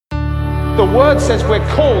The word says we're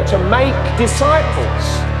called to make disciples.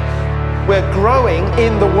 We're growing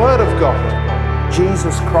in the word of God.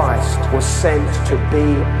 Jesus Christ was sent to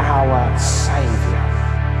be our Savior.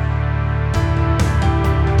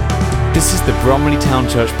 This is the Bromley Town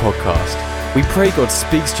Church podcast. We pray God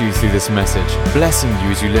speaks to you through this message, blessing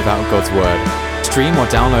you as you live out God's word. Stream or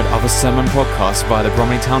download other sermon podcasts via the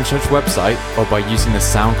Bromley Town Church website or by using the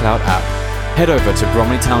SoundCloud app. Head over to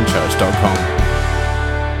bromleytownchurch.com.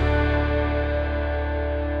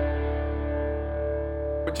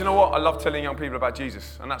 But you know what? I love telling young people about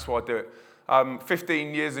Jesus, and that's why I do it.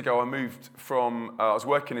 15 years ago, I moved from, I was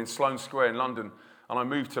working in Sloane Square in London, and I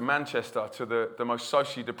moved to Manchester, to the most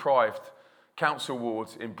socially deprived council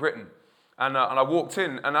wards in Britain. And I walked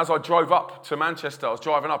in, and as I drove up to Manchester, I was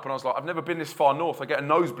driving up, and I was like, I've never been this far north. I get a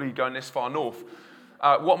nosebleed going this far north.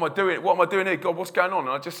 What am I doing? What am I doing here? God, what's going on?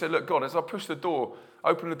 And I just said, look, God, as I push the door,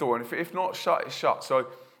 open the door, and if not shut, it's shut. So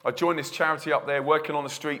I joined this charity up there, working on the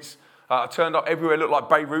streets. I turned up everywhere, looked like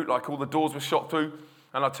Beirut, like all the doors were shot through.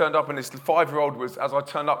 And I turned up, and this 5-year-old was, as I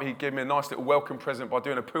turned up, he gave me a nice little welcome present by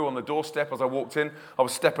doing a poo on the doorstep as I walked in. I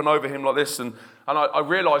was stepping over him like this, and I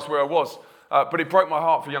realised where I was. But it broke my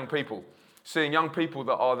heart for young people. Seeing young people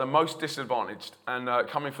that are the most disadvantaged and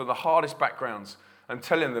coming from the hardest backgrounds and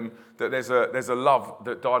telling them that there's a love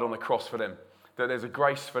that died on the cross for them, that there's a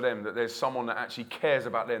grace for them, that there's someone that actually cares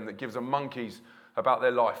about them, that gives a monkeys about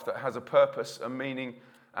their life, that has a purpose, a meaning,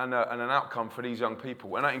 and an outcome for these young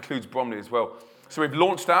people. And that includes Bromley as well. So we've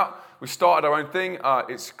launched out, we started our own thing.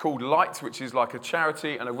 It's called Light, which is like a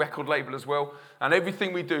charity and a record label as well. And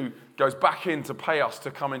everything we do goes back in to pay us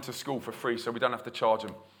to come into school for free, so we don't have to charge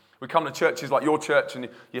them. We come to churches like your church, and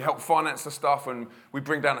you help finance the stuff, and we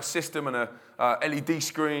bring down a system and LED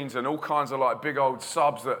screens and all kinds of like big old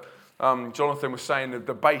subs that Jonathan was saying that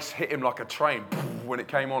the bass hit him like a train when it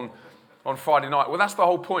came on Friday night. Well, that's the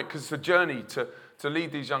whole point, because it's a journey to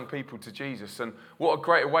lead these young people to Jesus. And what a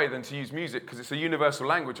greater way than to use music, because it's a universal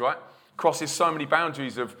language, right? Crosses so many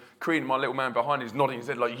boundaries of creed. My little man behind is nodding his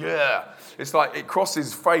head like, yeah. It's like it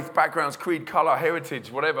crosses faith, backgrounds, creed, colour,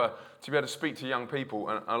 heritage, whatever, to be able to speak to young people.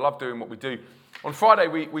 And I love doing what we do. On Friday,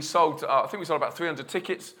 we sold, I think we sold about 300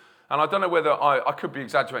 tickets. And I don't know whether, I could be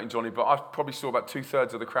exaggerating, Johnny, but I probably saw about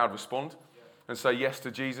 2/3 of the crowd respond and say yes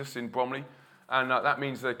to Jesus in Bromley. And that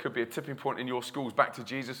means there could be a tipping point in your schools back to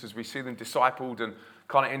Jesus as we see them discipled and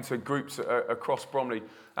kind of into groups across Bromley.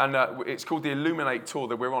 And it's called the Illuminate Tour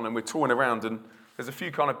that we're on, and we're touring around. And there's a few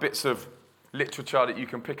kind of bits of literature that you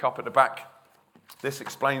can pick up at the back. This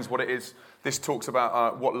explains what it is. This talks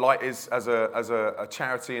about what Light is as a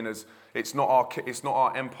charity, and as it's not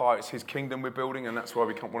our empire, it's His kingdom we're building, and that's why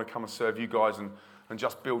we want to come and serve you guys and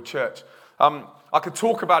just build church. I could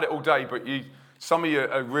talk about it all day, but some of you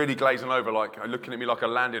are really glazing over, like looking at me like I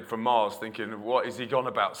landed from Mars, thinking, what is he gone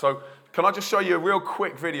about? So can I just show you a real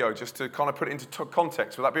quick video just to kind of put it into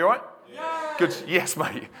context? Will that be all right? Yeah. Good. Yes,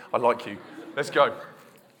 mate. I like you. Let's go.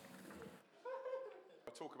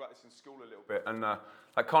 I talk about this in school a little bit, and that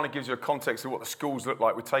kind of gives you a context of what the schools look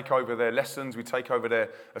like. We take over their lessons, we take over their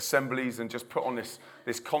assemblies, and just put on this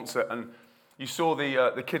concert. And you saw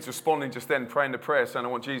the kids responding just then, praying the prayer, saying, I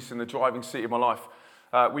want Jesus in the driving seat of my life.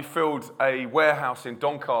 We filled a warehouse in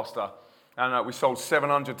Doncaster, and we sold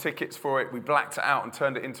 700 tickets for it. We blacked it out and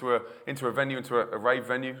turned it into a venue, into a rave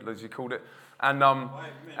venue, as you called it. And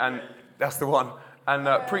that's the one.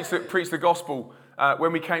 And preached the gospel.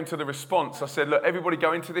 When we came to the response, I said, look, everybody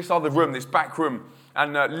go into this other room, this back room.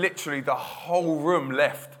 And literally the whole room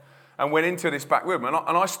left and went into this back room. And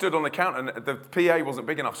I stood on the counter, and the PA wasn't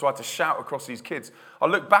big enough, so I had to shout across these kids. I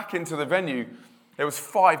looked back into the venue, there was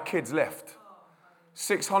 5 kids left.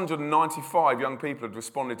 695 young people had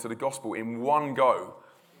responded to the gospel in one go.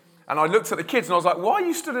 And I looked at the kids and I was like, why are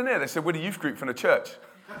you stood in there? They said, we're the youth group from the church.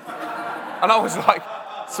 And I was like,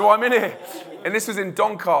 so I'm in here. And this was in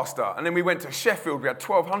Doncaster. And then we went to Sheffield. We had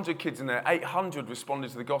 1,200 kids in there. 800 responded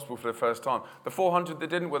to the gospel for the first time. The 400 that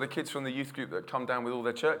didn't were the kids from the youth group that had come down with all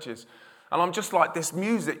their churches. And I'm just like, this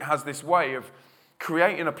music has this way of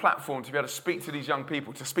creating a platform to be able to speak to these young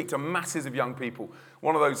people, to speak to masses of young people.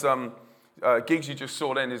 One of those gigs you just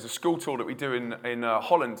saw then is a school tour that we do in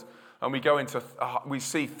Holland, and we go into we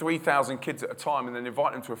see 3,000 kids at a time, and then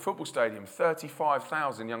invite them to a football stadium.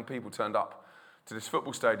 35,000 young people turned up to this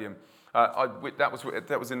football stadium.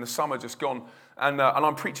 That was in the summer just gone, and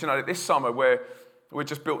I'm preaching at it this summer where we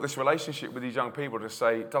just built this relationship with these young people to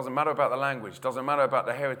say it doesn't matter about the language, doesn't matter about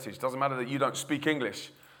the heritage, doesn't matter that you don't speak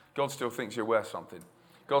English. God still thinks you're worth something.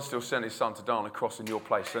 God still sent His Son to die on a cross in your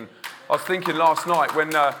place. And I was thinking last night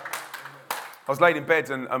when I was laid in bed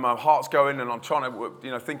and my heart's going and I'm trying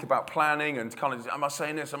to think about planning and kind of, am I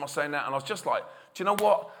saying this, am I saying that? And I was just like, do you know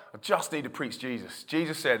what? I just need to preach Jesus.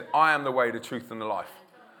 Jesus said, I am the way, the truth, and the life.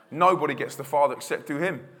 Nobody gets the Father except through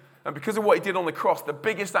him. And because of what he did on the cross, the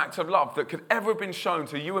biggest act of love that could ever have been shown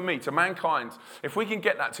to you and me, to mankind, if we can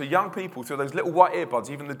get that to young people, to those little white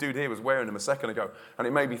earbuds, even the dude here was wearing them a second ago, and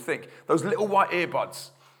it made me think, those little white earbuds.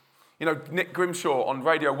 You know, Nick Grimshaw on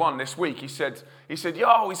Radio 1 this week, he said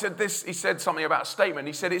something about a statement.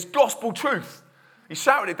 He said, it's gospel truth. He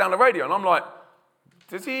shouted it down the radio, and I'm like,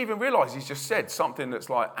 does he even realize he's just said something that's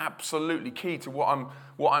like absolutely key to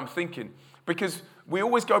what I'm thinking? Because we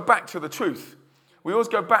always go back to the truth. We always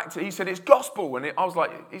go back to, he said, it's gospel. And I was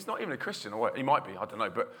like, he's not even a Christian. Or he might be, I don't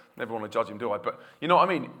know, but never want to judge him, do I? But you know what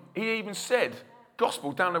I mean? He even said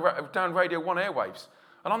gospel down Radio 1 airwaves.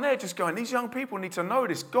 And I'm there just going, these young people need to know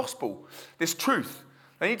this gospel, this truth.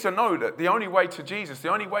 They need to know that the only way to Jesus,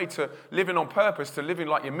 the only way to living on purpose, to living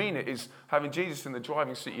like you mean it, is having Jesus in the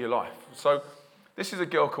driving seat of your life. So this is a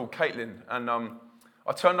girl called Caitlin, and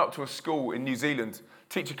I turned up to a school in New Zealand.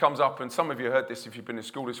 Teacher comes up, and some of you heard this if you've been in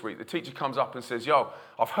school this week. The teacher comes up and says, yo,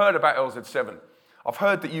 I've heard about LZ7. I've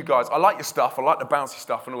heard that you guys, I like your stuff, I like the bouncy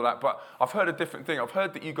stuff and all that, but I've heard a different thing. I've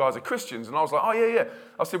heard that you guys are Christians. And I was like, oh, yeah.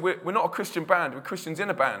 I said, we're not a Christian band, we're Christians in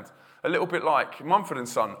a band. A little bit like Mumford &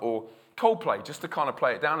 Son or Coldplay, just to kind of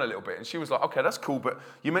play it down a little bit. And she was like, okay, that's cool, but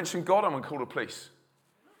you mentioned God, I'm going to call the police.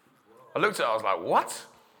 I looked at her, I was like, what?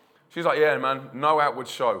 She's like, yeah, man, no outward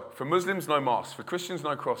show. For Muslims, no masks. For Christians,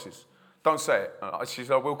 no crosses. Don't say it. She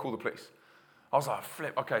said, I will call the police. I was like,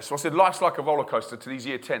 flip. Okay, so I said, life's like a roller coaster to these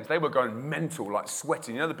year 10s. They were going mental, like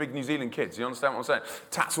sweating. You know the big New Zealand kids? You understand what I'm saying?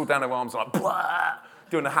 Tats all down their arms, like, blah,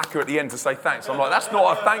 doing a hacker at the end to say thanks. I'm like, that's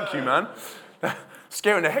not a thank you, man.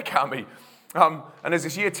 Scaring the heck out of me. And there's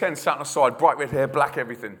this year 10 sat on the side, bright red hair, black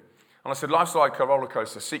everything. And I said, life's like a roller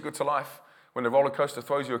coaster. Secret to life, when the roller coaster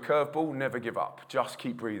throws you a curveball, never give up. Just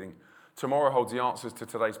keep breathing. Tomorrow holds the answers to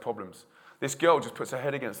today's problems. This girl just puts her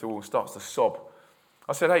head against the wall and starts to sob.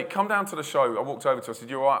 I said, hey, come down to the show. I walked over to her. I said,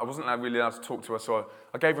 you're all right. I wasn't really allowed to talk to her, so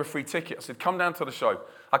I gave her a free ticket. I said, come down to the show.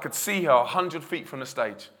 I could see her 100 feet from the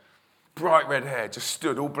stage. Bright red hair, just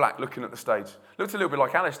stood all black looking at the stage. Looked a little bit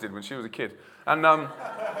like Alice did when she was a kid. And I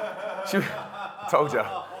told you.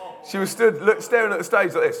 She was staring at the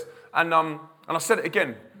stage like this. And I said it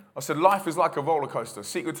again. I said, life is like a roller coaster.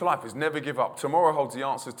 Secret to life is never give up. Tomorrow holds the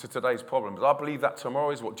answers to today's problems. I believe that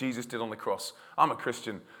tomorrow is what Jesus did on the cross. I'm a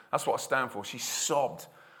Christian. That's what I stand for. She sobbed.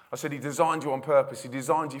 I said, he designed you on purpose. He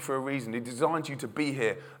designed you for a reason. He designed you to be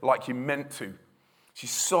here like you meant to. She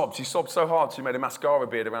sobbed. She sobbed so hard she made a mascara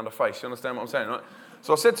beard around her face. You understand what I'm saying, right?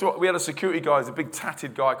 So I said to her, we had a security guy, a big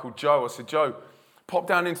tatted guy called Joe. I said, Joe, pop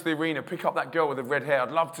down into the arena, pick up that girl with the red hair.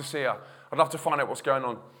 I'd love to see her. I'd love to find out what's going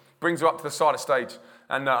on. Brings her up to the side of the stage.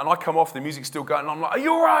 And I come off, the music's still going, and I'm like, are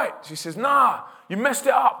you all right? She says, nah, you messed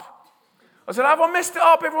it up. I said, have I messed it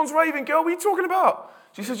up? Everyone's raving, girl, what are you talking about?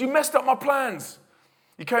 She says, you messed up my plans.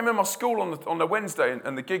 You came in my school on the Wednesday,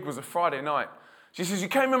 and the gig was a Friday night. She says, you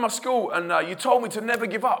came in my school, and you told me to never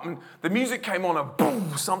give up. And the music came on, and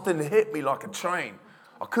boom, something hit me like a train.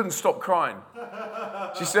 I couldn't stop crying.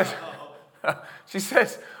 She says,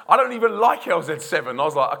 I don't even like LZ7. I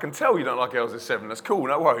was like, I can tell you don't like LZ7. That's cool,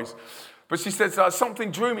 no worries. But she said, something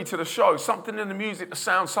drew me to the show, something in the music, the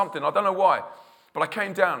sound, something. I don't know why. But I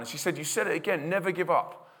came down, and she said, you said it again, never give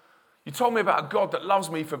up. You told me about a God that loves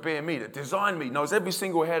me for being me, that designed me, knows every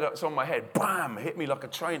single hair that's on my head. Bam, hit me like a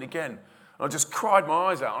train again. And I just cried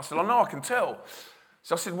my eyes out. I said, I know, I can tell.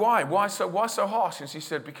 So I said, why? Why so harsh? And she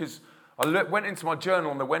said, because I went into my journal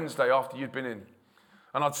on the Wednesday after you'd been in,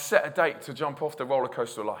 and I'd set a date to jump off the roller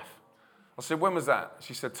coaster of life. I said, when was that?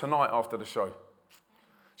 She said, tonight after the show.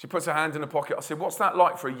 She puts her hand in her pocket. I said, what's that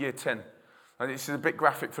like for a year 10? And it's a bit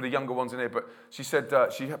graphic for the younger ones in here, but she said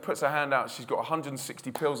she puts her hand out. She's got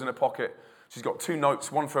 160 pills in her pocket. She's got 2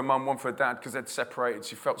 notes, one for her mum, one for her dad, because they'd separated.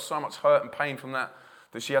 She felt so much hurt and pain from that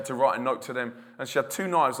she had to write a note to them. And she had 2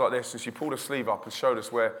 knives like this, and she pulled her sleeve up and showed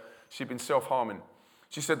us where she'd been self-harming.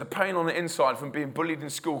 She said, the pain on the inside from being bullied in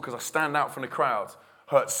school because I stand out from the crowd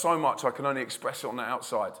hurt so much I can only express it on the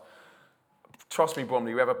outside. Trust me,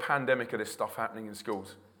 Bromley, we have a pandemic of this stuff happening in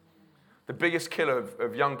schools. The biggest killer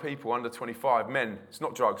of young people under 25, men, it's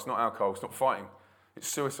not drugs, not alcohol, it's not fighting, it's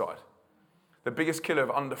suicide. The biggest killer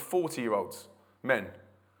of under 40-year-olds, men,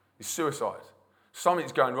 is suicide.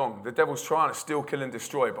 Something's going wrong. The devil's trying to steal, kill, and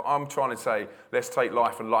destroy, but I'm trying to say, let's take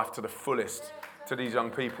life and life to the fullest to these young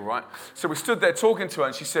people, right? So we stood there talking to her,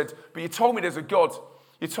 and she said, but you told me there's a God.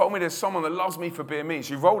 You told me there's someone that loves me for being me.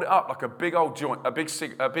 She rolled it up like a big old joint, a big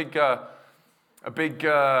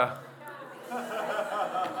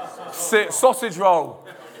sausage roll.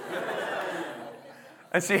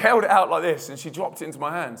 And she held it out like this, and she dropped it into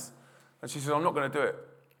my hands. And she said, I'm not going to do it.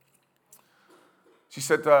 She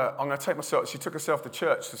said, I'm going to take myself, she took herself to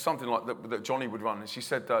church, to something like that Johnny would run. And she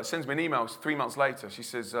said, sends me an email 3 months later. She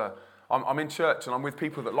says, I'm in church and I'm with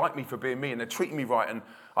people that like me for being me and they're treating me right. And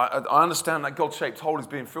I understand that God-shaped hole is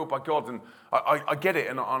being filled by God. And I get it.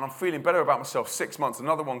 And I'm feeling better about myself. 6 months,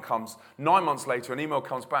 another one comes. 9 months later, an email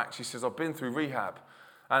comes back. She says, I've been through rehab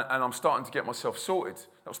and I'm starting to get myself sorted.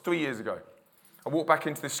 That was 3 years ago. I walk back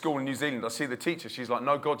into this school in New Zealand. I see the teacher. She's like,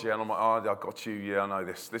 no God, yeah. And I'm like, oh, I got you. Yeah, I know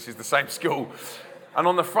this. This is the same school. And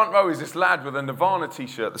on the front row is this lad with a Nirvana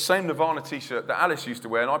t-shirt, the same Nirvana t-shirt that Alice used to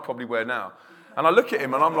wear and I probably wear now. And I look at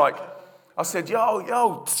him and I'm like, I said,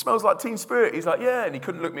 yo, smells like Teen Spirit. He's like, yeah. And he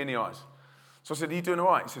couldn't look me in the eyes. So I said, are you doing all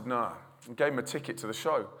right? He said, no. I gave him a ticket to the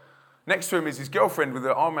show. Next to him is his girlfriend with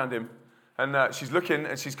her arm around him. And she's looking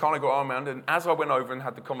and she's kind of got her arm around. And as I went over and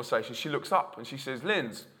had the conversation, she looks up and she says,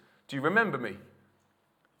 Linz, do you remember me?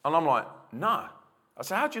 And I'm like, nah. I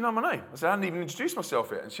said, how do you know my name? I said, I hadn't even introduced myself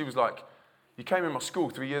yet. And she was like, you came in my school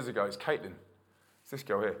 3 years ago. It's Caitlin. It's this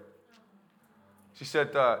girl here. She said,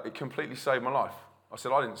 it completely saved my life. I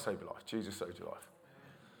said, I didn't save your life. Jesus saved your life.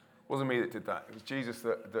 It wasn't me that did that. It was Jesus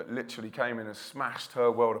that literally came in and smashed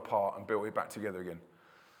her world apart and built it back together again.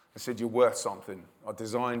 And said, you're worth something. I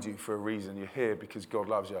designed you for a reason. You're here because God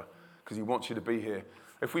loves you, because he wants you to be here.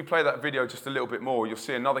 If we play that video just a little bit more, you'll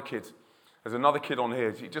see another kid. There's another kid on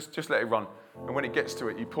here. Just let it run. And when it gets to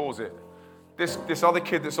it, you pause it. This other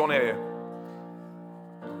kid that's on here,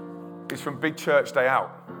 is from Big Church Day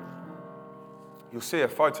Out. You'll see a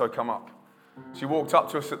photo come up. She walked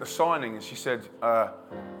up to us at the signing and she said, I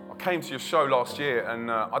came to your show last year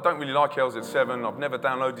and I don't really like LZ7. I've never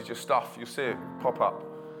downloaded your stuff. You'll see it pop up.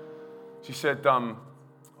 She said, I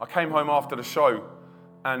came home after the show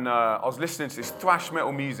and I was listening to this thrash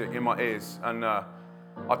metal music in my ears and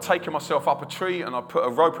I'd taken myself up a tree and I put a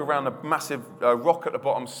rope around a massive rock at the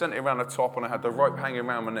bottom, sent it around the top and I had the rope hanging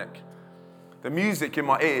around my neck. The music in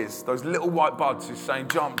my ears, those little white buds is saying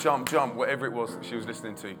jump, jump, jump, whatever it was that she was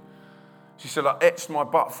listening to. She said, I etched my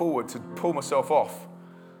butt forward to pull myself off.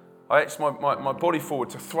 I etched my body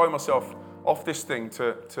forward to throw myself off this thing,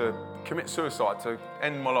 to commit suicide, to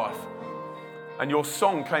end my life. And your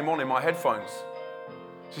song came on in my headphones.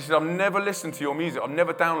 She said, I've never listened to your music. I've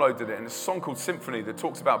never downloaded it. And it's a song called Symphony that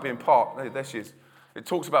talks about being part, there she is. It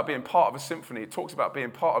talks about being part of a symphony. It talks about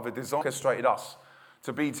being part of a design that orchestrated us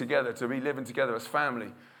to be together, to be living together as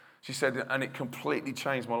family. She said, and it completely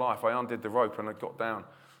changed my life. I undid the rope and I got down.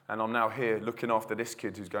 And I'm now here looking after this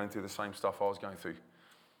kid who's going through the same stuff I was going through.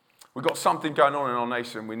 We've got something going on in our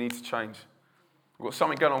nation. We need to change. We've got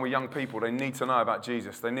something going on with young people. They need to know about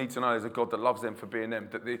Jesus. They need to know there's a God that loves them for being them.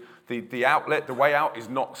 That the outlet, the way out is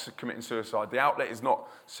not committing suicide. The outlet is not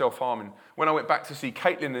self-harming. When I went back to see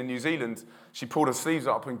Caitlin in New Zealand, she pulled her sleeves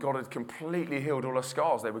up and God had completely healed all her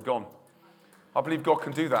scars. They were gone. I believe God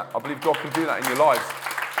can do that. I believe God can do that in your lives.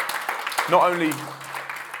 Not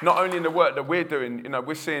only in the work that we're doing,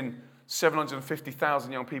 we're seeing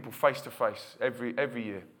 750,000 young people face to face every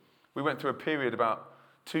year. We went through a period about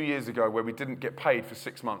 2 years ago where we didn't get paid for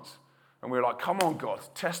 6 months. And we were like, come on, God,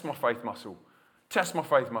 test my faith muscle. Test my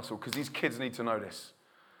faith muscle, because these kids need to know this.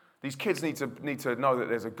 These kids need to know that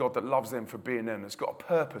there's a God that loves them for being them, that's got a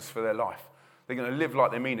purpose for their life. They're going to live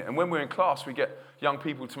like they mean it. And when we're in class, we get young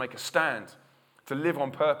people to make a stand, to live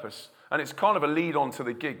on purpose. And it's kind of a lead on to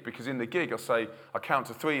the gig, because in the gig I say, I count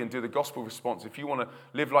to 3 and do the gospel response. If you want to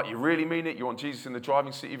live like you really mean it, you want Jesus in the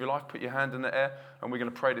driving seat of your life, put your hand in the air and we're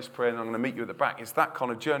going to pray this prayer and I'm going to meet you at the back. It's that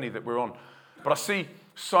kind of journey that we're on. But I see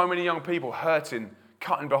so many young people hurting,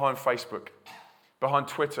 cutting behind Facebook, behind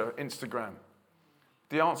Twitter, Instagram.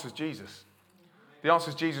 The answer is Jesus. The answer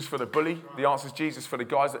is Jesus for the bully. The answer is Jesus for the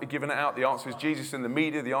guys that are giving it out. The answer is Jesus in the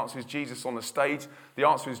media. The answer is Jesus on the stage. The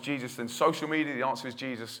answer is Jesus in social media. The answer is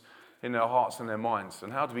Jesus in their hearts and their minds.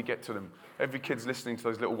 And how do we get to them? Every kid's listening to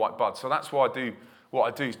those little white buds. So that's why I do what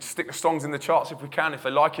I do. Stick the songs in the charts if we can. If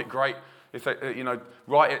they like it, great. If they,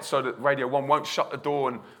 write it so that Radio 1 won't shut the door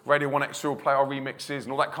and Radio 1 Extra will play our remixes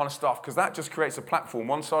and all that kind of stuff, because that just creates a platform,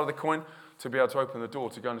 one side of the coin, to be able to open the door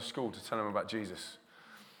to go into school to tell them about Jesus.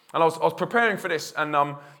 And I was preparing for this, and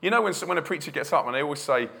when a preacher gets up and they always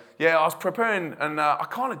say, yeah, I was preparing and I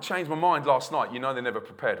kind of changed my mind last night. They never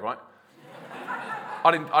prepared, right?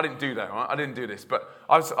 I didn't do that, right? I didn't do this, but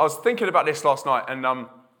I was thinking about this last night, and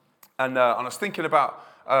I was thinking about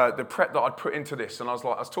the prep that I'd put into this, and I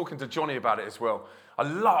was talking to Johnny about it as well. I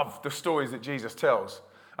love the stories that Jesus tells,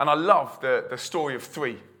 and I love the story of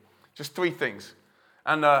 3, just 3 things,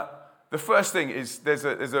 and the first thing is there's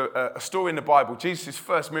a story in the Bible. Jesus'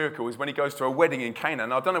 first miracle is when he goes to a wedding in Cana.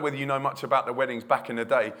 And I don't know whether you know much about the weddings back in the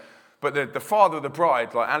day, But the father of the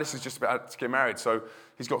bride, like Alice is just about to get married, so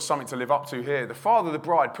he's got something to live up to here. The father of the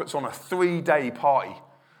bride puts on a 3-day party.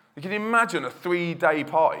 You can imagine a 3-day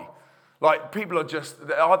party. Like, people are just,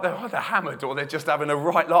 they're either hammered or they're just having a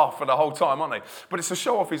right laugh for the whole time, aren't they? But it's to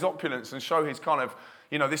show off his opulence and show his kind of,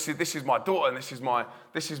 this is my daughter, and this is my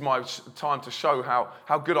time to show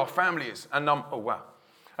how good our family is. And oh wow!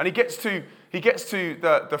 And he gets to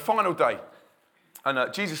the final day,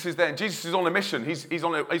 and Jesus is there. And Jesus is on a mission. He's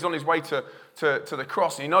on his way to the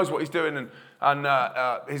cross. And he knows what he's doing.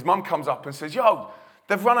 And his mum comes up and says, "Yo,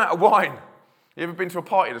 they've run out of wine." You ever been to a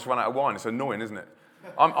party that's run out of wine? It's annoying, isn't it?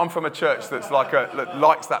 I'm from a church that's that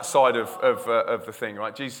likes that side of the thing,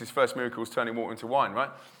 right? Jesus' first miracle is turning water into wine, right?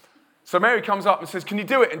 So Mary comes up and says, "Can you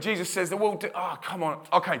do it?" And Jesus says, "Well, come on.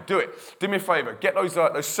 Okay, do it. Do me a favor. Get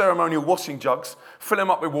those ceremonial washing jugs, fill them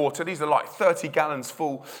up with water. These are like 30 gallons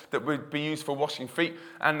full that would be used for washing feet.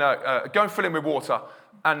 And go and fill them with water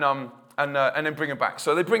and then bring them back."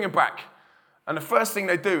 So they bring them back. And the first thing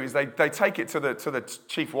they do is they take it to the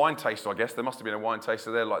chief wine taster, I guess. There must have been a wine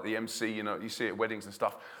taster there, like the MC, you see at weddings and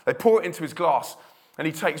stuff. They pour it into his glass, and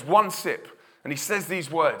he takes one sip, and he says these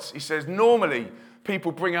words. He says, "Normally,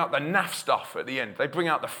 people bring out the naff stuff at the end. They bring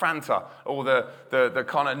out the Fanta or the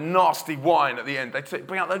kind of nasty wine at the end. They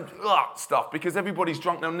bring out the stuff because everybody's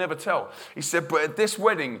drunk, they'll never tell." He said, "But at this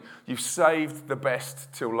wedding, you've saved the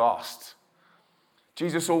best till last."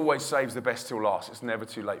 Jesus always saves the best till last. It's never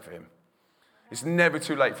too late for him. It's never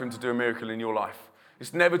too late for him to do a miracle in your life.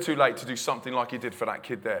 It's never too late to do something like he did for that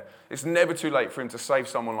kid there. It's never too late for him to save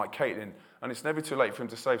someone like Caitlin. And it's never too late for him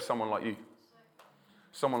to save someone like you.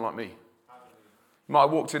 Someone like me. You might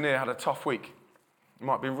have walked in here, had a tough week. It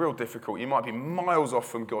might be real difficult. You might be miles off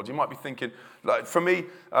from God. You might be thinking, like for me,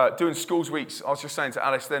 doing schools weeks, I was just saying to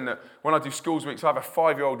Alice then that when I do schools weeks, I have a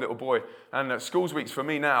 5-year-old little boy. And schools weeks for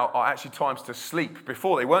me now are actually times to sleep.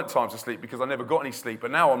 Before they weren't times to sleep because I never got any sleep. But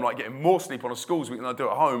now I'm like getting more sleep on a schools week than I do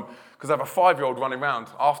at home because I have a 5-year-old running around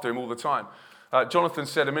after him all the time. Jonathan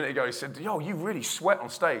said a minute ago, he said, "Yo, you really sweat on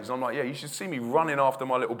stage." And I'm like, "Yeah, you should see me running after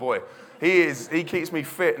my little boy. He keeps me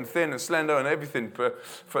fit and thin and slender and everything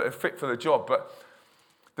fit for the job." But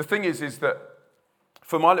the thing is that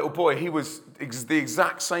for my little boy, he was the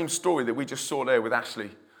exact same story that we just saw there with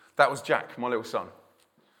Ashley. That was Jack, my little son.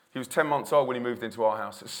 He was 10 months old when he moved into our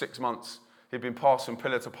house. At 6 months, he'd been passed from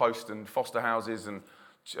pillar to post and foster houses and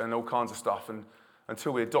all kinds of stuff. And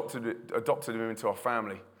until we adopted him into our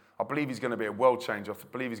family. I believe he's going to be a world changer. I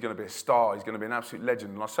believe he's going to be a star. He's going to be an absolute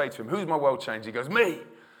legend. And I say to him, "Who's my world changer?" He goes, "Me."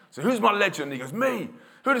 So who's my legend? He goes, "Me."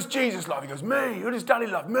 Who does Jesus love? He goes, "Me." Who does Daddy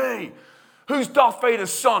love? Me. Who's Darth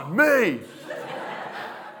Vader's son? Me.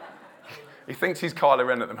 He thinks he's Kylo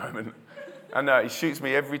Ren at the moment. And he shoots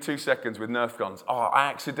me every 2 seconds with Nerf guns. Oh, I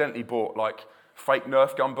accidentally bought like fake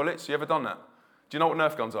Nerf gun bullets. You ever done that? Do you know what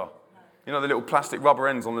Nerf guns are? You know the little plastic rubber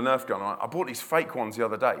ends on the Nerf gun? I bought these fake ones the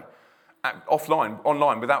other day.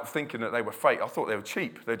 Online, without thinking that they were fake. I thought they were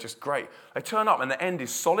cheap. They're just great. They turn up and the end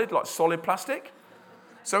is solid, like solid plastic.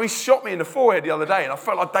 So he shot me in the forehead the other day and I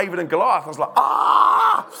felt like David and Goliath. I was like,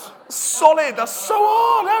 solid, that's so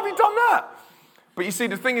hard. How have you done that? But you see,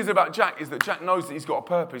 the thing is about Jack is that Jack knows that he's got a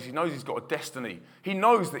purpose. He knows he's got a destiny. He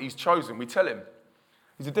knows that he's chosen. We tell him.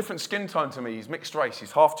 He's a different skin tone to me. He's mixed race.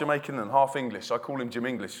 He's half Jamaican and half English. I call him Jim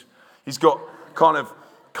English. He's got kind of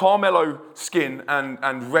Carmelo skin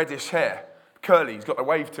and reddish hair, curly. He's got a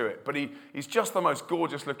wave to it, but he's just the most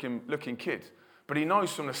gorgeous looking kid. But he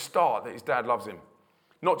knows from the start that his dad loves him.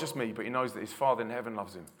 Not just me, but he knows that his Father in heaven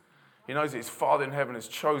loves him. He knows that his Father in heaven has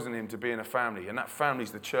chosen him to be in a family, and that family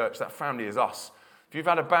is the church. That family is us. If you've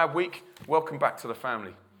had a bad week, welcome back to the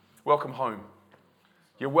family. Welcome home.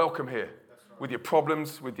 You're welcome here. With your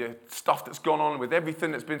problems, with your stuff that's gone on, with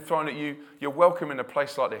everything that's been thrown at you, you're welcome in a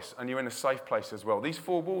place like this, and you're in a safe place as well. These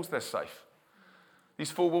 4 walls, they're safe.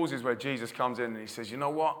 These 4 walls is where Jesus comes in and he says, "You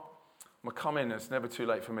know what? I'm going to come in and it's never too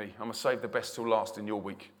late for me. I'm going to save the best till last in your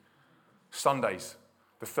week. Sundays,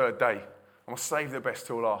 the 3rd day, I'm going to save the best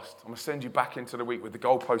till last. I'm going to send you back into the week with the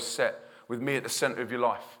goalposts set, with me at the center of your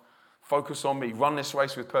life. Focus on me. Run this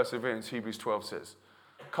race with perseverance," Hebrews 12 says.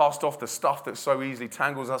 Cast off the stuff that so easily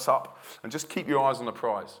tangles us up and just keep your eyes on the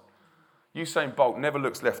prize. Usain Bolt never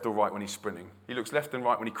looks left or right when he's sprinting. He looks left and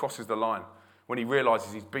right when he crosses the line, when he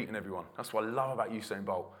realizes he's beaten everyone. That's what I love about Usain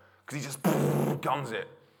Bolt, because he just guns it.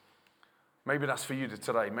 Maybe that's for you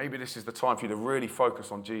today. Maybe this is the time for you to really focus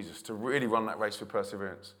on Jesus, to really run that race with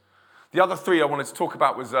perseverance. The other 3 I wanted to talk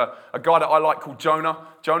about was a guy that I like called Jonah.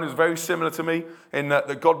 Jonah's very similar to me in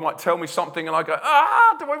that God might tell me something and I go,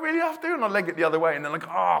 do I really have to? And I leg it the other way and then I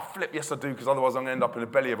go, flip, yes I do, because otherwise I'm going to end up in the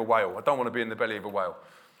belly of a whale. I don't want to be in the belly of a whale.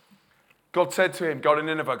 God said to him, "Go to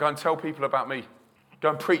Nineveh, go and tell people about me." go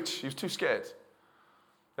and preach. He was too scared.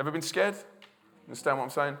 Ever been scared? Understand what I'm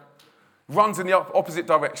saying? Runs in the opposite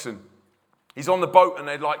direction. He's on the boat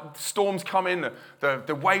and storms come in,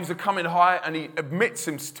 the waves are coming high, and he admits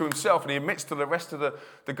to himself and he admits to the rest of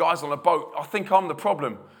the guys on the boat, I think I'm the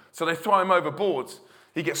problem. So they throw him overboard.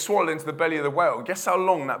 He gets swallowed into the belly of the whale. And guess how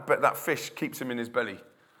long that fish keeps him in his belly?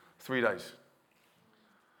 3 days.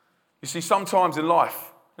 You see, sometimes in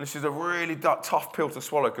life, and this is a really tough pill to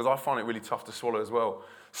swallow because I find it really tough to swallow as well.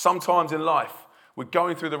 Sometimes in life, we're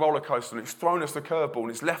going through the roller coaster and it's thrown us the curveball and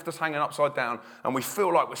it's left us hanging upside down and we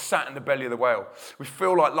feel like we're sat in the belly of the whale. We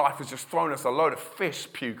feel like life has just thrown us a load of fish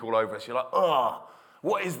puke all over us. You're like, ugh,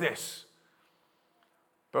 what is this?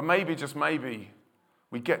 But maybe, just maybe,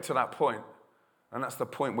 we get to that point, and that's the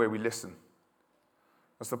point where we listen.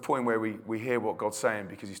 That's the point where we hear what God's saying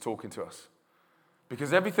because he's talking to us.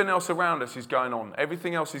 Because everything else around us is going on.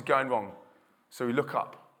 Everything else is going wrong. So we look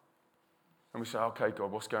up and we say, okay,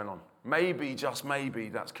 God, what's going on? Maybe, just maybe,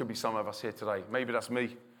 that could be some of us here today. Maybe that's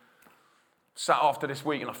me. Sat after this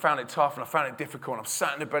week and I found it tough and I found it difficult and I'm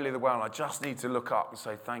sat in the belly of the whale and I just need to look up and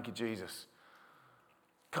say, thank you, Jesus.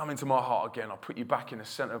 Come into my heart again. I'll put you back in the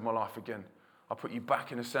center of my life again. I'll put you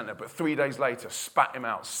back in the center. But 3 days later, spat him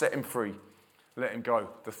out, set him free, let him go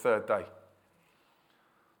the third day.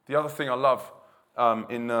 The other thing I love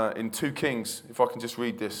in 2 Kings, if I can just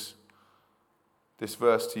read this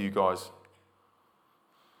verse to you guys.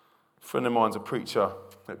 A friend of mine's a preacher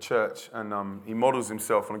at church, and he models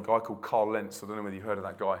himself on a guy called Carl Lentz. I don't know whether you heard of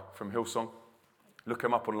that guy from Hillsong. Look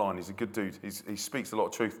him up online. He's a good dude. He speaks a lot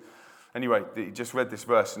of truth. Anyway, he just read this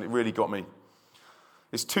verse, and it really got me.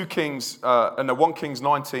 It's 1 Kings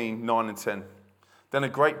 19, 9 and 10. Then a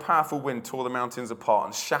great powerful wind tore the mountains apart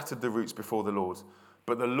and shattered the roots before the Lord.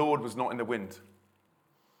 But the Lord was not in the wind.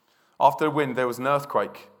 After the wind, there was an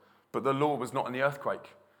earthquake, but the Lord was not in the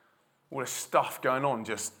earthquake. All this stuff going on,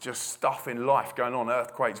 just stuff in life going on,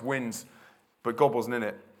 earthquakes, winds, but God wasn't in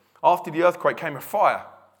it. After the earthquake came a fire,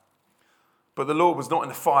 but the Lord was not in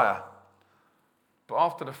the fire. But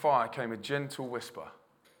after the fire came a gentle whisper.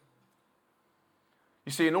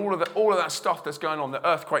 You see, in all of that stuff that's going on, the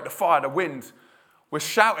earthquake, the fire, the wind, we're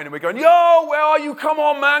shouting and we're going, yo, where are you? Come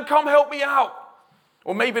on, man, come help me out.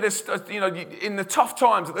 Or maybe there's, in the tough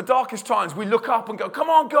times, at the darkest times, we look up and go, come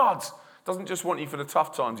on, God. Doesn't just want you for the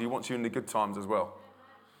tough times, he wants you in the good times as well.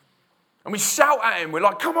 And we shout at him, we're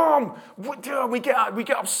like, come on. We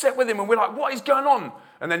get upset with him and we're like, what is going on?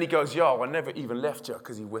 And then he goes, yo, I never even left you,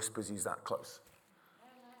 because he whispers he's that close.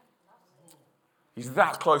 He's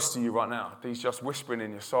that close to you right now. He's just whispering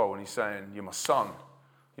in your soul and he's saying, you're my son,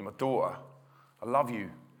 you're my daughter. I love you.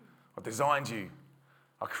 I designed you.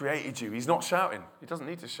 I created you. He's not shouting. He doesn't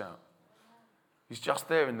need to shout. He's just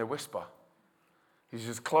there in the whisper. He's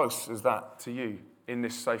as close as that to you in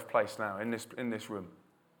this safe place now, in this room.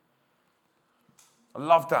 I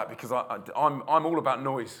love that because I'm all about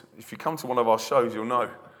noise. If you come to one of our shows, you'll know.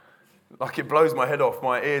 Like, it blows my head off.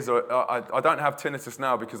 My ears are. I don't have tinnitus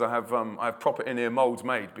now because I have proper in-ear molds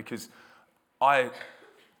made, because I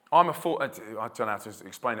don't know how to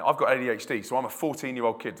explain it. I've got ADHD, so I'm a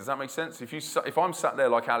 14-year-old kid. Does that make sense? If I'm sat there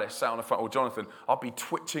like Alice, sat on the front, or Jonathan, I'll be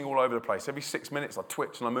twitching all over the place. Every 6 minutes, I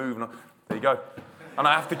twitch and I move, and there you go. And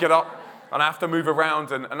I have to get up, and I have to move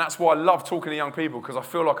around, and that's why I love talking to young people, because I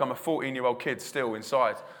feel like I'm a 14-year-old kid still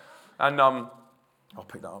inside. And I'll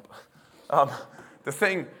pick that up. The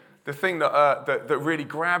thing that really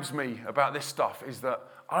grabs me about this stuff is that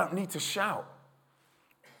I don't need to shout.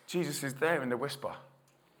 Jesus is there in the whisper.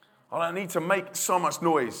 I don't need to make so much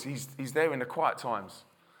noise. He's there in the quiet times.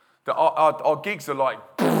 That our gigs are like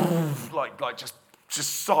just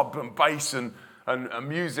sub and bass and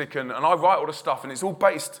music, and I write all the stuff, and it's all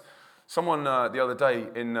based. Someone the other day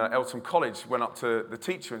in Eltham College went up to the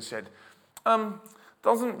teacher and said,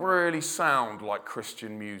 doesn't really sound like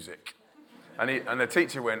Christian music. And the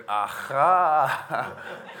teacher went, aha,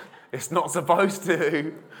 it's not supposed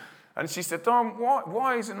to. And she said, Dom,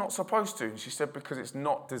 why is it not supposed to? And she said, because it's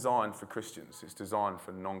not designed for Christians. It's designed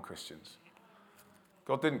for non-Christians.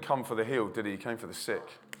 God didn't come for the healed, did he? He came for the sick.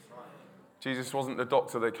 Jesus wasn't the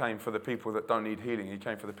doctor that came for the people that don't need healing. He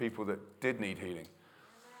came for the people that did need healing.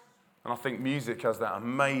 And I think music has that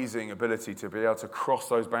amazing ability to be able to cross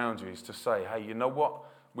those boundaries, to say, hey, you know what?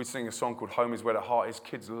 We sing a song called Home is Where the Heart Is.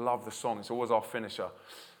 Kids love the song. It's always our finisher.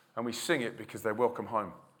 And we sing it because they're welcome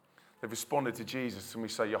home. They've responded to Jesus, and we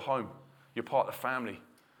say, you're home. You're part of the family.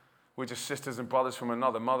 We're just sisters and brothers from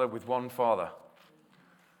another mother with one father.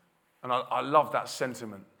 And I love that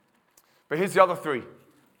sentiment. But here's the other three.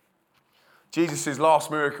 Jesus' last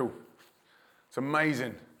miracle. It's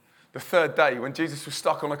amazing. The third day, when Jesus was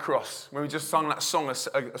stuck on a cross, when we just sung that song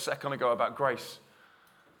a second ago about grace.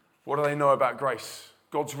 What do they know about grace?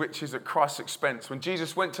 God's riches at Christ's expense. When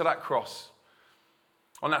Jesus went to that cross,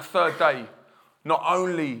 on that third day, not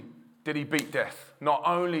only did he beat death, not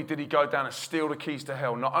only did he go down and steal the keys to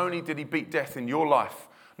hell, not only did he beat death in your life,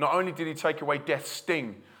 not only did he take away death's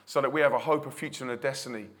sting so that we have a hope, a future, and a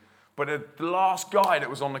destiny, but the last guy that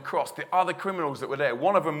was on the cross, the other criminals that were there,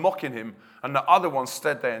 one of them mocking him, and the other one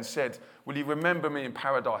stood there and said, will you remember me in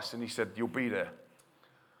paradise? And he said, you'll be there.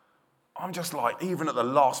 I'm just like, even at the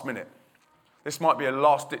last minute, this might be a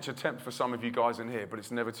last-ditch attempt for some of you guys in here, but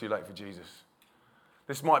it's never too late for Jesus.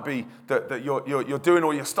 This might be that you're doing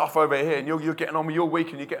all your stuff over here, and you're getting on with your week,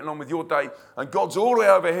 and you're getting on with your day, and God's all the way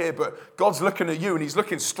over here, but God's looking at you, and he's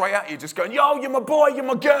looking straight at you, just going, yo, you're my boy, you're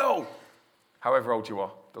my girl. However old you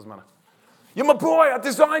are, doesn't matter. You're my boy, I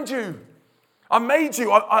designed you. I made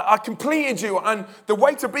you, I completed you, and the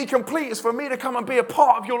way to be complete is for me to come and be a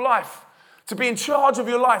part of your life, to be in charge of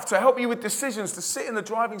your life, to help you with decisions, to sit in the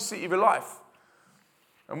driving seat of your life.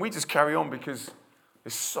 And we just carry on because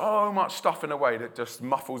there's so much stuff in the way that just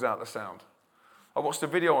muffles out the sound. I watched a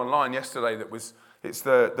video online yesterday it's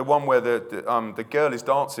the one where the girl is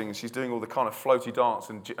dancing and she's doing all the kind of floaty dance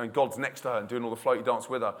and God's next to her and doing all the floaty dance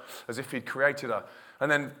with her as if he'd created her. And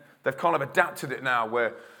then they've kind of adapted it now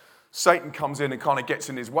where Satan comes in and kind of gets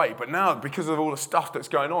in his way. But now, because of all the stuff that's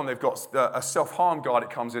going on, they've got a self-harm guy that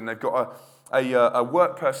comes in. They've got a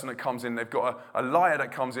work person that comes in. They've got a liar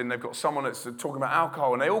that comes in. They've got someone that's talking about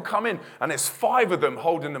alcohol. And they all come in, and there's 5 of them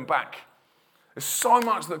holding them back. There's so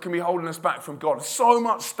much that can be holding us back from God. There's so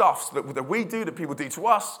much stuff that we do, that people do to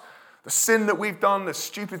us, the sin that we've done, the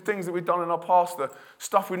stupid things that we've done in our past, the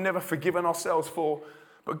stuff we've never forgiven ourselves for.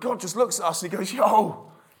 But God just looks at us and he goes, yo,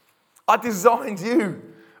 I designed you.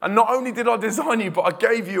 And not only did I design you, but I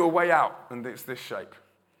gave you a way out. And it's this shape.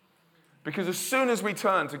 Because as soon as we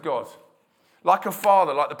turn to God, like a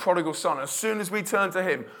father, like the prodigal son, as soon as we turn to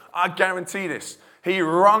him, I guarantee this, he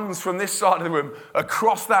runs from this side of the room,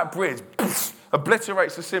 across that bridge,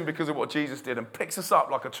 obliterates the sin because of what Jesus did, and picks us up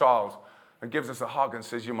like a child and gives us a hug and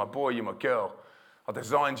says, you're my boy, you're my girl. I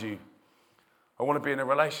designed you. I want to be in a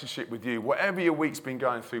relationship with you. Whatever your week's been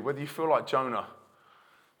going through, whether you feel like Jonah,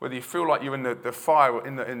 whether you feel like you're in the fire, or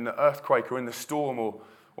in the earthquake, or in the storm,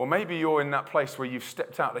 or maybe you're in that place where you've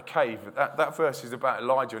stepped out of the cave. That verse is about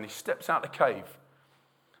Elijah, and he steps out of the cave,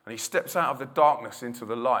 and he steps out of the darkness into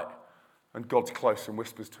the light, and God's close and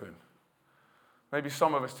whispers to him. Maybe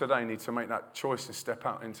some of us today need to make that choice and step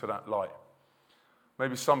out into that light.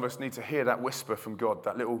 Maybe some of us need to hear that whisper from God,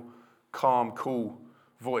 that little calm, cool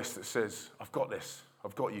voice that says, I've got this,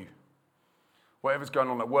 I've got you. Whatever's going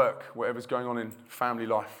on at work, whatever's going on in family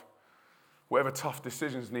life, whatever tough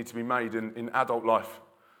decisions need to be made in adult life.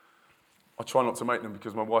 I try not to make them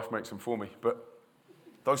because my wife makes them for me. But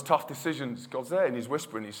those tough decisions, God's there and he's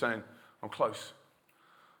whispering, he's saying, I'm close.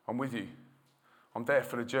 I'm with you. I'm there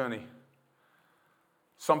for the journey.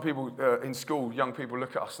 Some people in school, young people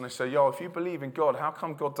look at us and they say, yo, if you believe in God, how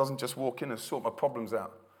come God doesn't just walk in and sort my problems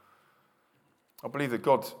out? I believe that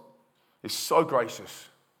God is so gracious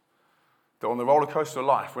that on the roller coaster of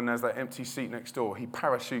life, when there's that empty seat next door, he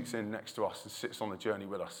parachutes in next to us and sits on the journey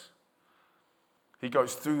with us. He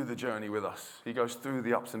goes through the journey with us. He goes through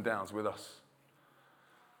the ups and downs with us.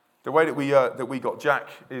 The way that we got Jack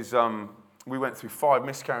is we went through 5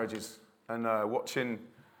 miscarriages, and watching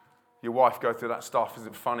your wife go through that stuff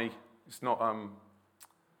isn't funny. It's not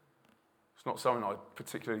something I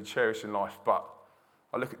particularly cherish in life, but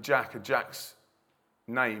I look at Jack, and Jack's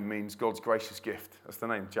name means God's gracious gift. That's the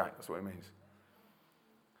name, Jack. That's what it means.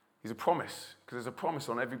 He's a promise, because there's a promise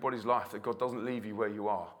on everybody's life that God doesn't leave you where you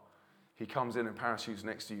are. He comes in and parachutes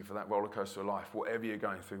next to you for that roller coaster of life, whatever you're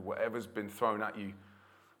going through, whatever's been thrown at you.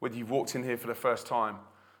 Whether you've walked in here for the first time,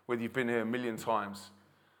 whether you've been here a million times,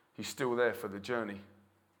 he's still there for the journey.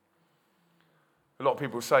 A lot of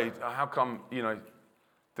people say, how come,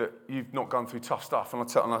 that you've not gone through tough stuff? And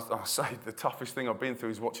I say the toughest thing I've been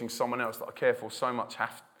through is watching someone else that I care for so much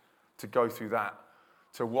have to go through that,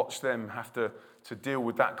 to watch them have to deal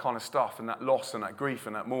with that kind of stuff and that loss and that grief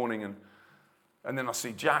and that mourning. And then I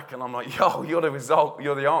see Jack and I'm like, yo, you're the result,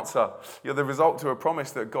 you're the answer. You're the result to a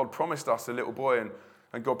promise that God promised us, a little boy,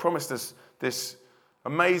 and God promised us this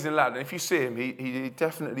amazing lad. And if you see him, he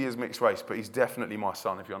definitely is mixed race, but he's definitely my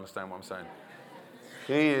son, if you understand what I'm saying.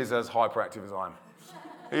 He is as hyperactive as I am.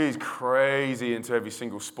 He's crazy into every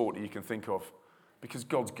single sport that you can think of because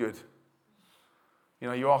God's good.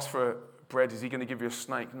 You ask for bread, is he going to give you a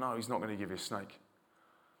snake? No, he's not going to give you a snake.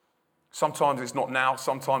 Sometimes it's not now,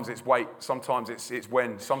 sometimes it's wait, sometimes it's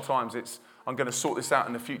when, sometimes it's I'm going to sort this out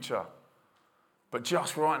in the future. But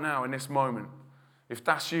just right now in this moment, if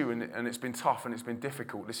that's you and it's been tough and it's been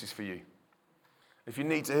difficult, this is for you. If you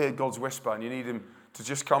need to hear God's whisper and you need him to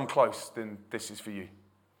just come close, then this is for you.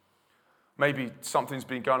 Maybe something's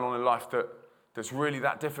been going on in life that's really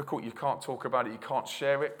that difficult. You can't talk about it, you can't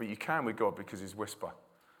share it, but you can with God because he's whisper,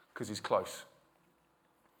 because he's close.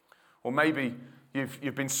 Or maybe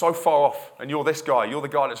you've been so far off and you're this guy, you're the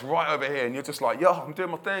guy that's right over here and you're just like, yo, I'm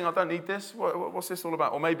doing my thing, I don't need this. What's this all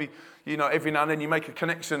about? Or maybe, every now and then you make a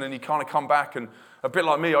connection and you kind of come back, and a bit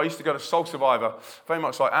like me, I used to go to Soul Survivor, very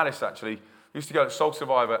much like Alice actually. I used to go to Soul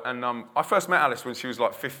Survivor, and I first met Alice when she was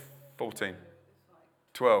like 14,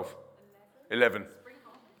 12, 11.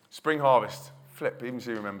 Spring Harvest. Flip, even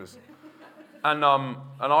she remembers. And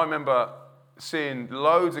I remember seeing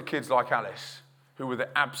loads of kids like Alice who were the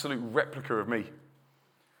absolute replica of me.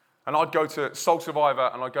 And I'd go to Soul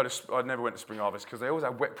Survivor, and I never went to Spring Harvest because they always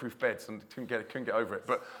had wet-proof beds and couldn't get over it.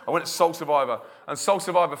 But I went to Soul Survivor, and Soul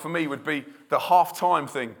Survivor for me would be the half-time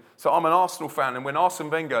thing. So I'm an Arsenal fan, and when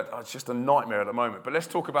Arsene Wenger, it's just a nightmare at the moment. But let's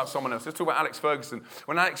talk about someone else. Let's talk about Alex Ferguson.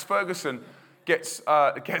 When Alex Ferguson gets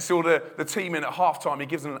all the team in at halftime, he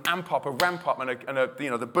gives them an ramp up, and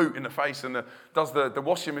the boot in the face, and does the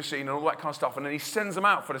washing machine and all that kind of stuff, and then he sends them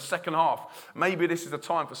out for the second half. Maybe this is the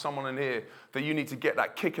time for someone in here that you need to get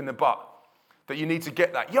that kick in the butt, that you need to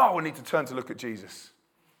get that, I need to turn to look at Jesus.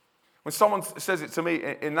 When someone says it to me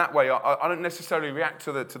in that way, I don't necessarily react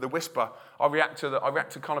to the whisper. I react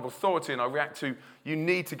to kind of authority, and I react to, you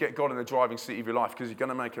need to get God in the driving seat of your life because you're going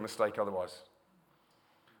to make a mistake otherwise.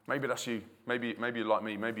 Maybe that's you. Maybe you're like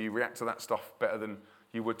me. Maybe you react to that stuff better than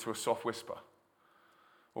you would to a soft whisper.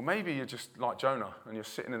 Or maybe you're just like Jonah and you're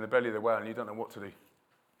sitting in the belly of the whale and you don't know what to do.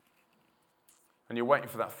 And you're waiting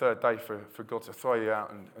for that third day for God to throw you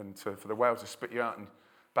out and for the whale to spit you out and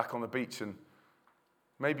back on the beach. And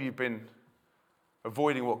maybe you've been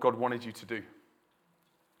avoiding what God wanted you to do.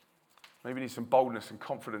 Maybe you need some boldness and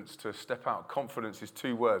confidence to step out. Confidence is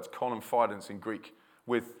 2 words, confidence in Greek,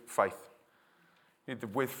 with faith. You need the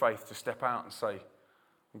with faith to step out and say,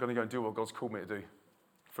 I'm going to go and do what God's called me to do.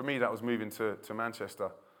 For me, that was moving to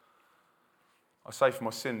Manchester. I say for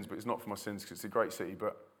my sins, but it's not for my sins because it's a great city,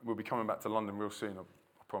 but we'll be coming back to London real soon,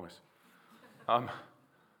 I promise.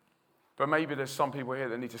 But maybe there's some people here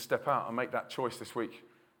that need to step out and make that choice this week.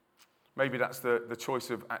 Maybe that's the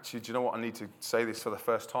choice of, actually, do you know what? I need to say this for the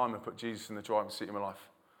first time and put Jesus in the driving seat of my life.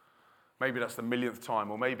 Maybe that's the millionth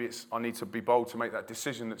time, or maybe it's I need to be bold to make that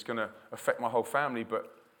decision that's going to affect my whole family,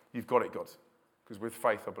 but you've got it, God. Because with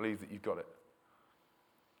faith, I believe that you've got it.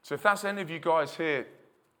 So if that's any of you guys here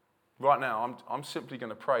right now, I'm simply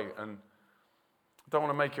going to pray, and I don't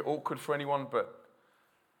want to make it awkward for anyone, but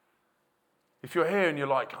if you're here and you're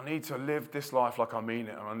like, I need to live this life like I mean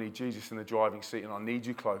it, and I need Jesus in the driving seat, and I need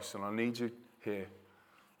you close, and I need you here,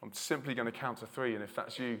 I'm simply going to count to 3, and if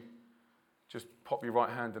that's you, just pop your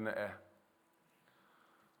right hand in the air.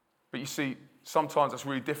 But you see, sometimes that's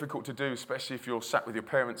really difficult to do, especially if you're sat with your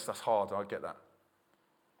parents. That's hard, I get that.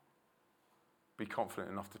 Be confident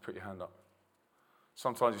enough to put your hand up.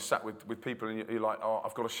 Sometimes you're sat with people and you're like,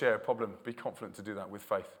 I've got to share a problem. Be confident to do that with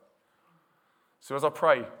faith. So as I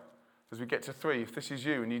pray, as we get to 3, if this is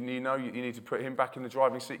you and you know you need to put him back in the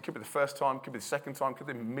driving seat, could be the first time, could be the second time, could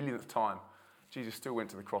be the millionth time, Jesus still went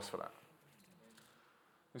to the cross for that.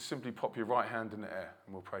 And simply pop your right hand in the air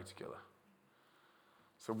and we'll pray together.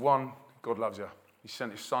 So 1, God loves you. He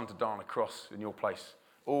sent his son to die on a cross in your place.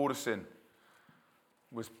 All the sin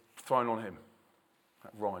was thrown on him.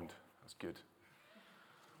 That rhymed. That's good.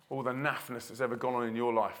 All the naffness that's ever gone on in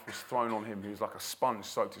your life was thrown on him. He was like a sponge,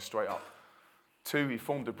 soaked it straight up. 2, he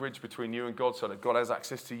formed a bridge between you and God so that God has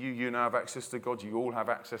access to you. You now have access to God. You all have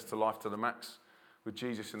access to life to the max with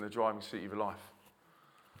Jesus in the driving seat of your life.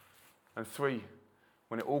 And 3,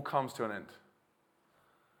 when it all comes to an end,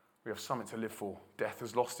 we have something to live for. Death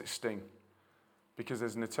has lost its sting because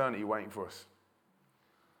there's an eternity waiting for us.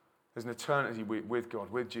 There's an eternity with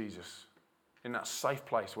God, with Jesus, in that safe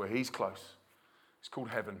place where he's close. It's called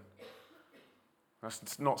heaven.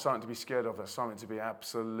 That's not something to be scared of. That's something to be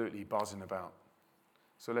absolutely buzzing about.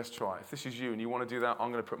 So let's try. If this is you and you want to do that,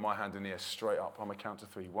 I'm going to put my hand in the air straight up. I'm going to count to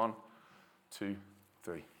 3. 1, 2,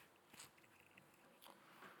 3.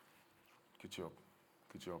 Good job.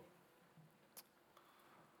 Good job.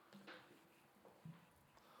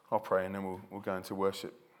 I'll pray and then we'll go into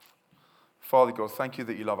worship. Father God, thank you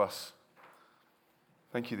that you love us.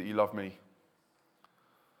 Thank you that you love me.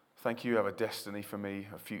 Thank you have a destiny for me,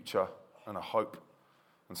 a future and a hope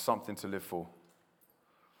and something to live for.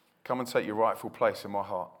 Come and take your rightful place in my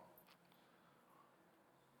heart.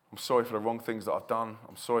 I'm sorry for the wrong things that I've done.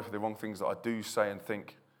 I'm sorry for the wrong things that I do, say and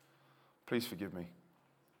think. Please forgive me.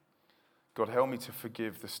 God, help me to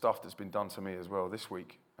forgive the stuff that's been done to me as well this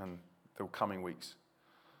week and the coming weeks.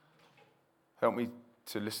 Help me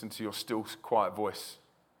to listen to your still, quiet voice.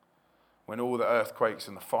 When all the earthquakes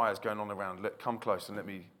and the fires going on around, come close and let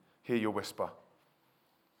me hear your whisper.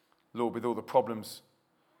 Lord, with all the problems,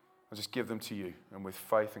 I just give them to you, and with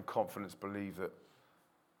faith and confidence believe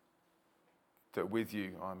that with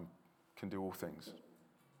you I can do all things.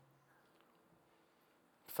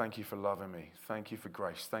 Thank you for loving me. Thank you for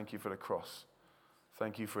grace. Thank you for the cross.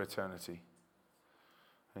 Thank you for eternity.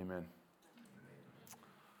 Amen.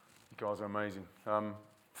 You guys are amazing.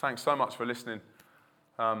 Thanks so much for listening.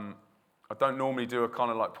 I don't normally do a kind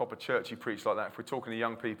of like proper churchy preach like that. If we're talking to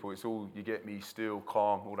young people, it's all you get me, still,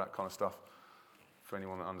 calm, all that kind of stuff, for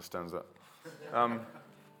anyone that understands that.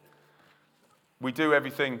 We do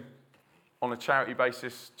everything on a charity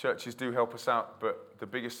basis. Churches do help us out, but the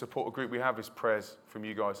biggest supporter group we have is prayers from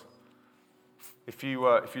you guys. If you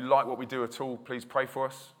like what we do at all, please pray for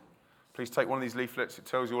us. Please take one of these leaflets. It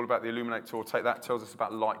tells you all about the Illuminate Tour. Take that. Tells us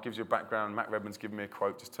about Light. Gives you a background. Matt Redman's given me a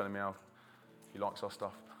quote just telling me how he likes our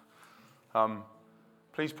stuff.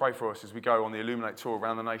 Please pray for us as we go on the Illuminate Tour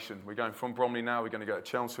around the nation. We're going from Bromley now. We're going to go to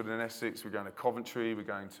Chelmsford in Essex. We're going to Coventry. We're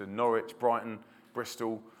going to Norwich, Brighton,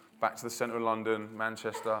 Bristol, back to the centre of London,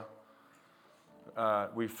 Manchester.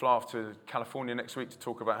 We fly off to California next week to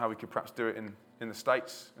talk about how we could perhaps do it in the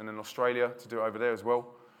States and in Australia, to do it over there as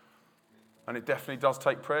well. And it definitely does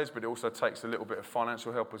take prayers, but it also takes a little bit of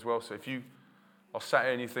financial help as well. So if you are sat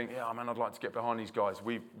here and you think, yeah, man, I'd like to get behind these guys,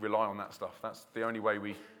 we rely on that stuff. That's the only way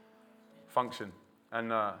we function.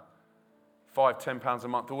 And £5-10 a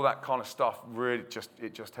month, all that kind of stuff, really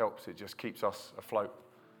just helps. It just keeps us afloat.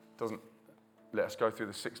 Doesn't let us go through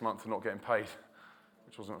the 6 months of not getting paid,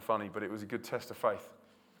 which wasn't funny, but it was a good test of faith.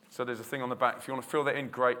 So there's a thing on the back. If you want to fill that in,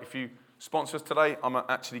 great. If you sponsor us today, I'm going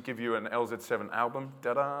to actually give you an LZ7 album.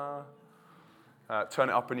 Ta-da! Turn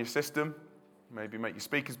it up in your system. Maybe make your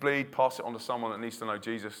speakers bleed. Pass it on to someone that needs to know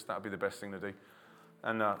Jesus. That would be the best thing to do.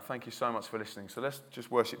 And thank you so much for listening. So let's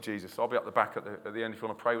just worship Jesus. I'll be up the back at the end if you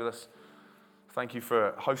want to pray with us. Thank you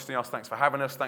for hosting us. Thanks for having us.